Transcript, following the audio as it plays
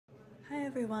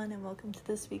everyone, and welcome to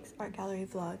this week's art gallery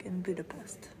vlog in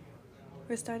Budapest.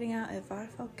 We're starting out at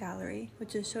Várfok Gallery,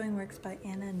 which is showing works by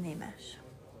Nemes.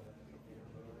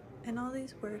 In all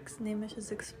these works, Nemes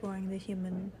is exploring the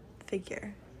human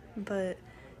figure, but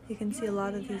you can see a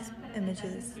lot of these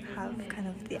images have kind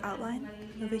of the outline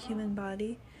of a human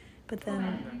body, but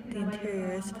then the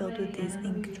interior is filled with these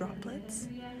ink droplets.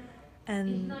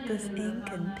 And this ink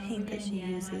and paint that she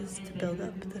uses to build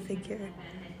up the figure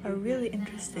are really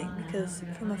interesting because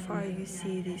from afar you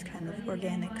see these kind of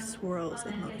organic swirls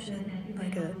of motion,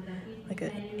 like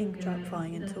a ink drop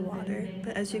falling into water.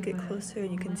 But as you get closer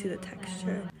and you can see the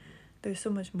texture, there's so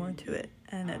much more to it,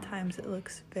 and at times it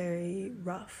looks very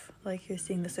rough, like you're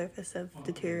seeing the surface of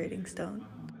deteriorating stone.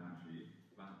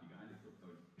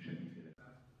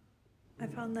 I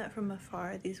found that from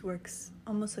afar these works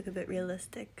almost look a bit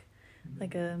realistic,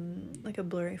 like a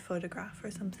blurry photograph or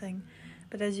something.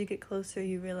 But as you get closer,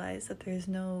 you realize that there's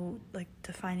no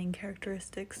defining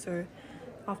characteristics or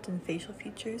often facial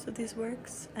features of these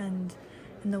works. And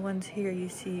in the ones here, you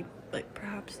see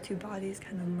perhaps two bodies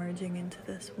kind of merging into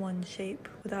this one shape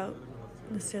without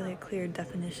necessarily a clear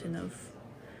definition of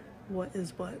what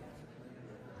is what.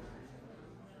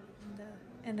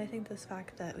 And I think this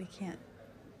fact that we can't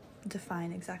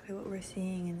define exactly what we're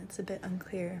seeing and it's a bit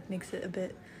unclear makes it a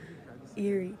bit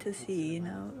eerie to see,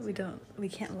 we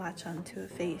can't latch onto a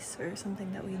face or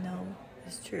something that we know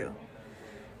is true.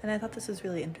 And I thought this was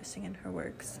really interesting in her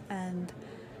works, and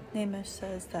Nemes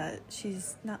says that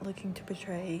she's not looking to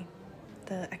portray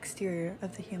the exterior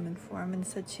of the human form,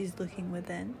 instead she's looking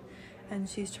within, and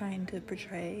she's trying to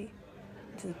portray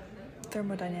the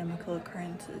thermodynamical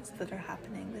occurrences that are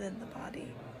happening within the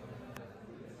body.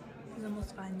 She's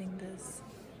almost finding this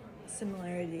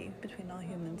similarity between all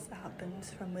humans that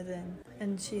happens from within,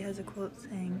 and she has a quote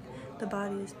saying, "The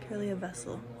body is purely a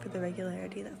vessel for the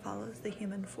regularity that follows the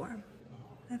human form."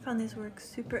 I found these works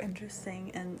super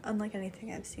interesting and unlike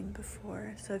anything I've seen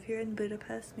before, so if you're in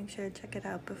Budapest, make sure to check it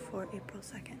out before April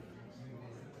 2nd.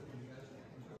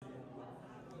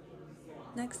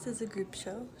 Next is a group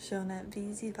show shown at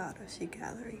Vízvárosi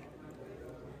Gallery,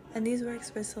 and these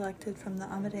works were selected from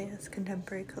the Amadeus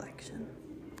Contemporary Collection.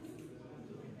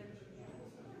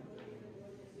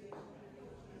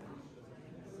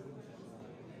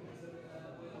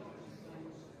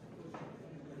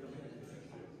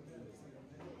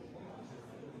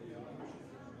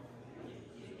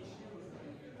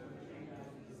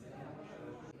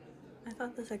 I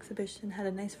thought this exhibition had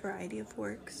a nice variety of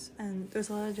works, and there's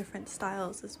a lot of different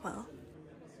styles as well.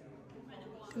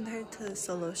 Compared to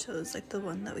solo shows like the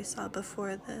one that we saw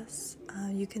before this,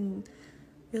 you can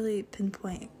really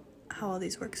pinpoint how all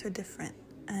these works are different,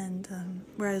 and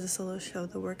whereas a solo show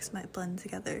the works might blend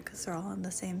together because they're all in the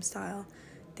same style,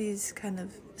 these kind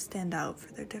of stand out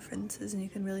for their differences and you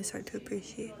can really start to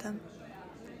appreciate them.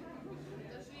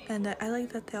 And I like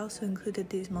that they also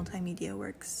included these multimedia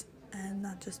works and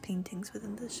not just paintings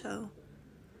within the show.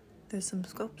 There's some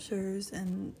sculptures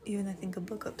and even I think a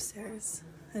book upstairs.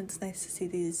 And it's nice to see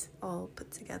these all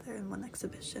put together in one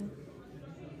exhibition.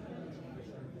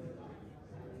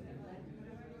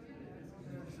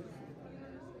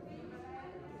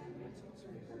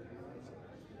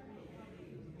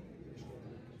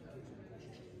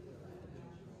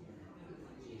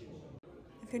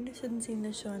 If you're interested in seeing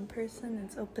the show in person,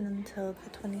 it's open until the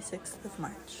 26th of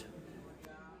March.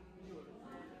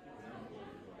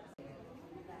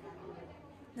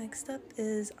 Next up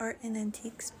is Art and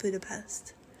Antiques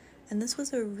Budapest, and this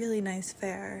was a really nice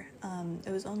fair. It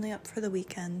was only up for the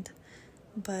weekend,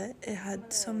 but it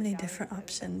had so many different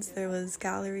options. There was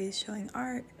galleries showing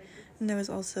art, and there was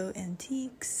also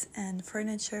antiques and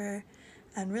furniture,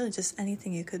 and really just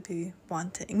anything you could be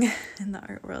wanting in the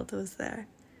art world was there.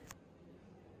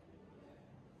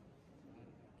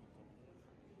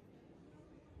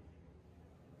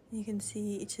 You can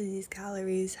see each of these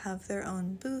galleries have their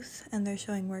own booth, and they're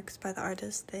showing works by the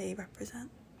artists they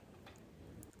represent.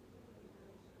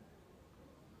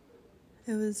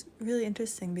 It was really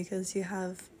interesting because you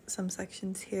have some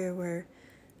sections here where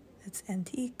it's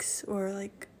antiques or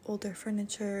older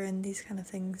furniture and these kind of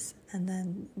things, and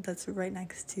then that's right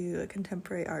next to a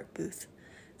contemporary art booth.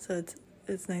 So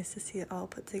it's nice to see it all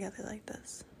put together like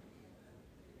this.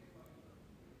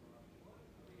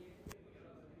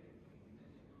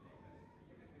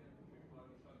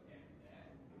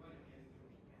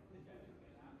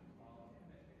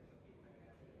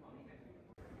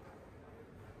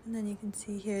 And then you can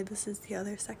see here, this is the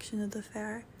other section of the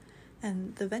fair,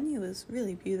 and the venue is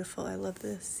really beautiful. I love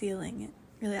the ceiling, it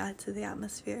really adds to the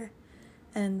atmosphere.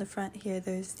 And in the front here,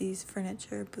 there's these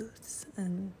furniture booths,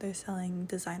 and they're selling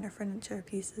designer furniture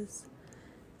pieces.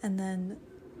 And then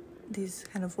these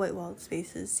kind of white-walled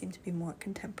spaces seem to be more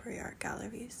contemporary art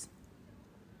galleries.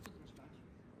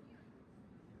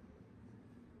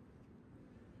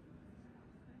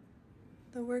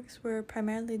 The works were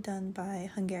primarily done by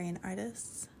Hungarian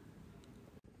artists,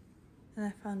 and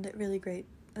I found it really great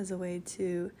as a way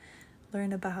to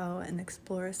learn about and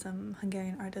explore some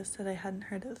Hungarian artists that I hadn't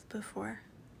heard of before.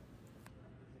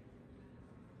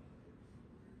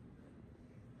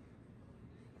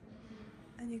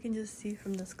 And you can just see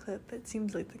from this clip, it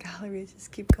seems like the galleries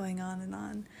just keep going on and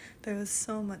on. There was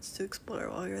so much to explore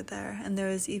while we were there, and there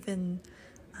was even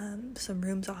some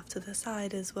rooms off to the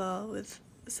side as well with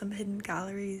some hidden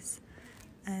galleries.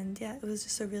 And yeah, it was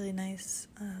just a really nice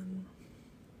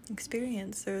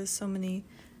experience. There was so many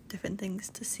different things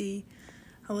to see.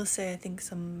 I will say I think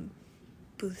some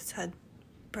booths had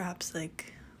perhaps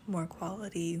like more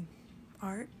quality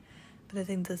art, but I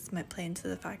think this might play into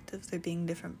the fact of there being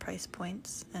different price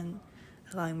points and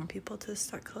allowing more people to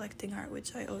start collecting art,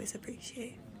 which I always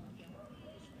appreciate.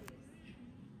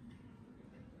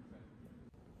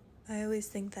 I always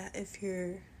think that if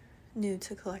you're new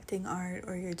to collecting art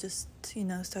or you're just,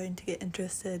 starting to get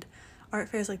interested, art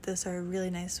fairs like this are a really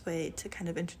nice way to kind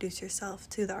of introduce yourself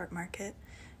to the art market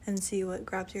and see what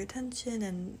grabs your attention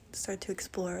and start to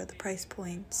explore the price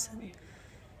points. And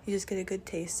you just get a good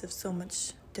taste of so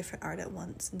much different art at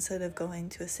once instead of going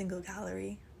to a single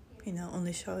gallery,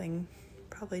 only showing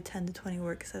probably 10 to 20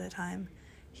 works at a time.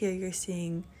 Here you're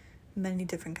seeing many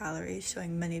different galleries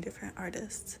showing many different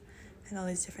artists and all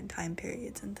these different time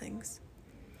periods and things.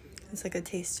 It's like a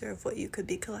taster of what you could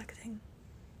be collecting.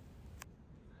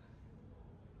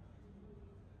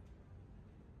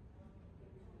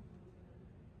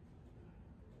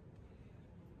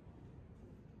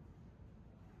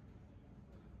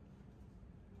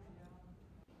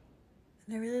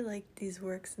 And I really like these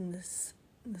works in this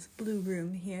blue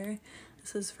room here.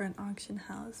 This is for an auction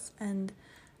house, and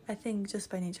I think just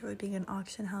by nature of it being an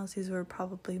auction house, these were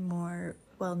probably more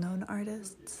well-known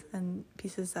artists and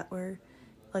pieces that were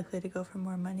likely to go for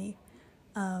more money.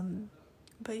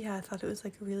 But yeah, I thought it was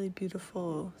like a really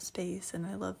beautiful space, and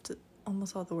I loved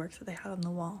almost all the works that they had on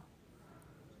the wall.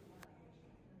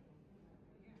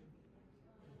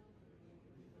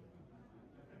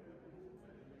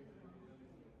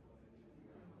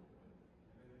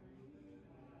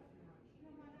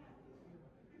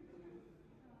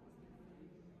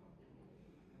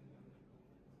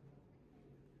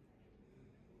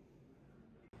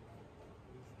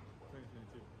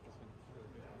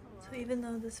 So even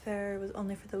though this fair was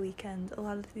only for the weekend, a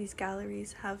lot of these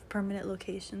galleries have permanent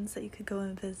locations that you could go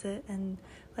and visit and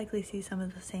likely see some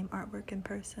of the same artwork in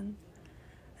person.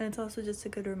 And it's also just a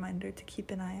good reminder to keep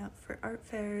an eye out for art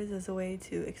fairs as a way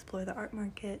to explore the art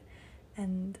market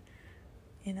and,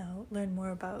 learn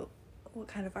more about what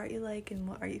kind of art you like and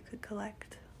what art you could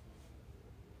collect.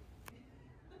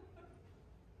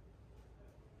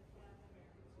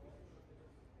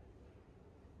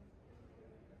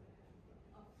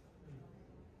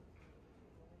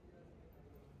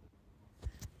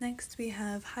 Next, we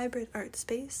have Hybrid Art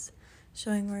Space,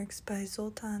 showing works by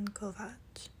Zoltán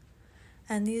Kovács.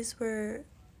 And these were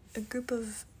a group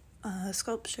of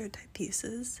sculpture-type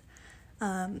pieces,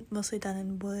 mostly done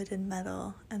in wood and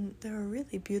metal, and they were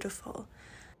really beautiful.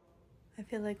 I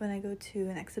feel like when I go to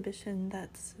an exhibition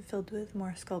that's filled with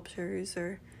more sculptures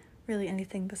or really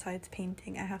anything besides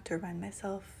painting, I have to remind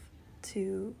myself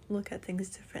to look at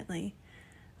things differently.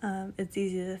 It's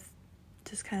easy to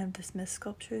just kind of dismiss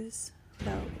sculptures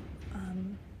without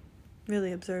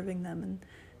really observing them and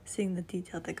seeing the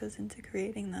detail that goes into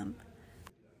creating them.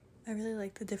 I really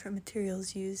like the different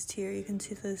materials used here. You can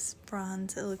see this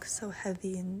bronze, it looks so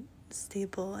heavy and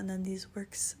stable, and then these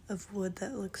works of wood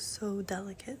that look so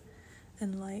delicate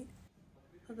and light.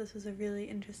 So this was a really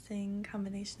interesting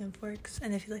combination of works,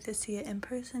 and if you'd like to see it in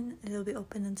person, it'll be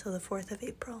open until the 4th of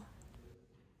April.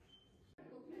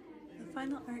 The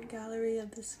final art gallery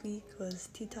of this week was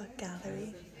Titok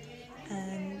Gallery,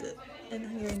 and in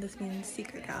Hungarian this means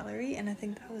secret gallery, and I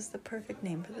think that was the perfect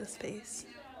name for this space.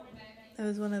 It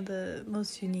was one of the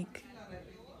most unique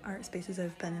art spaces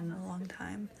I've been in a long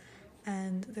time,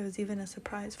 and there was even a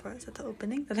surprise for us at the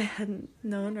opening that I hadn't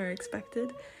known or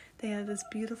expected. They had this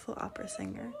beautiful opera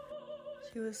singer.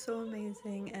 She was so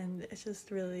amazing, and it just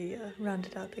really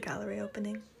rounded out the gallery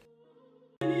opening.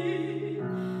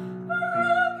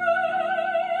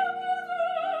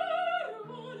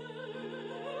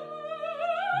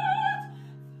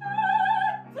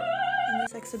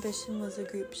 This exhibition was a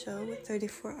group show with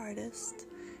 34 artists,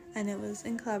 and it was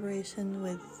in collaboration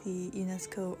with the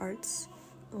UNESCO Arts,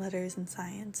 Letters and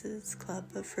Sciences Club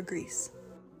for Greece.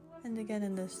 And again,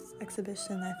 in this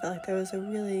exhibition, I felt like there was a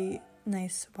really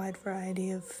nice wide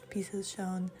variety of pieces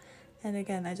shown. And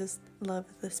again, I just love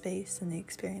the space and the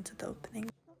experience of the opening.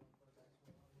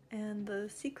 And the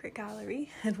secret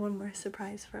gallery had one more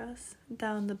surprise for us.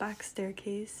 Down the back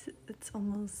staircase, it's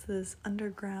almost this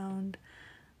underground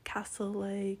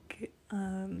castle-like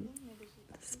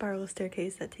spiral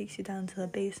staircase that takes you down to the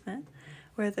basement,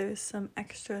 where there's some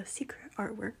extra secret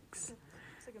artworks.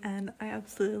 And I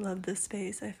absolutely love this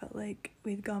space. I felt like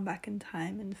we'd gone back in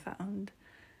time and found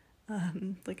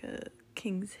like a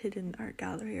King's Hidden Art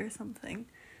Gallery or something.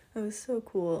 It was so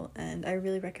cool, and I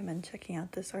really recommend checking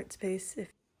out this art space.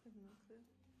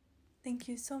 Thank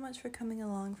you so much for coming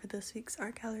along for this week's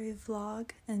art gallery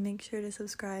vlog, and make sure to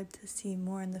subscribe to see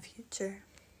more in the future.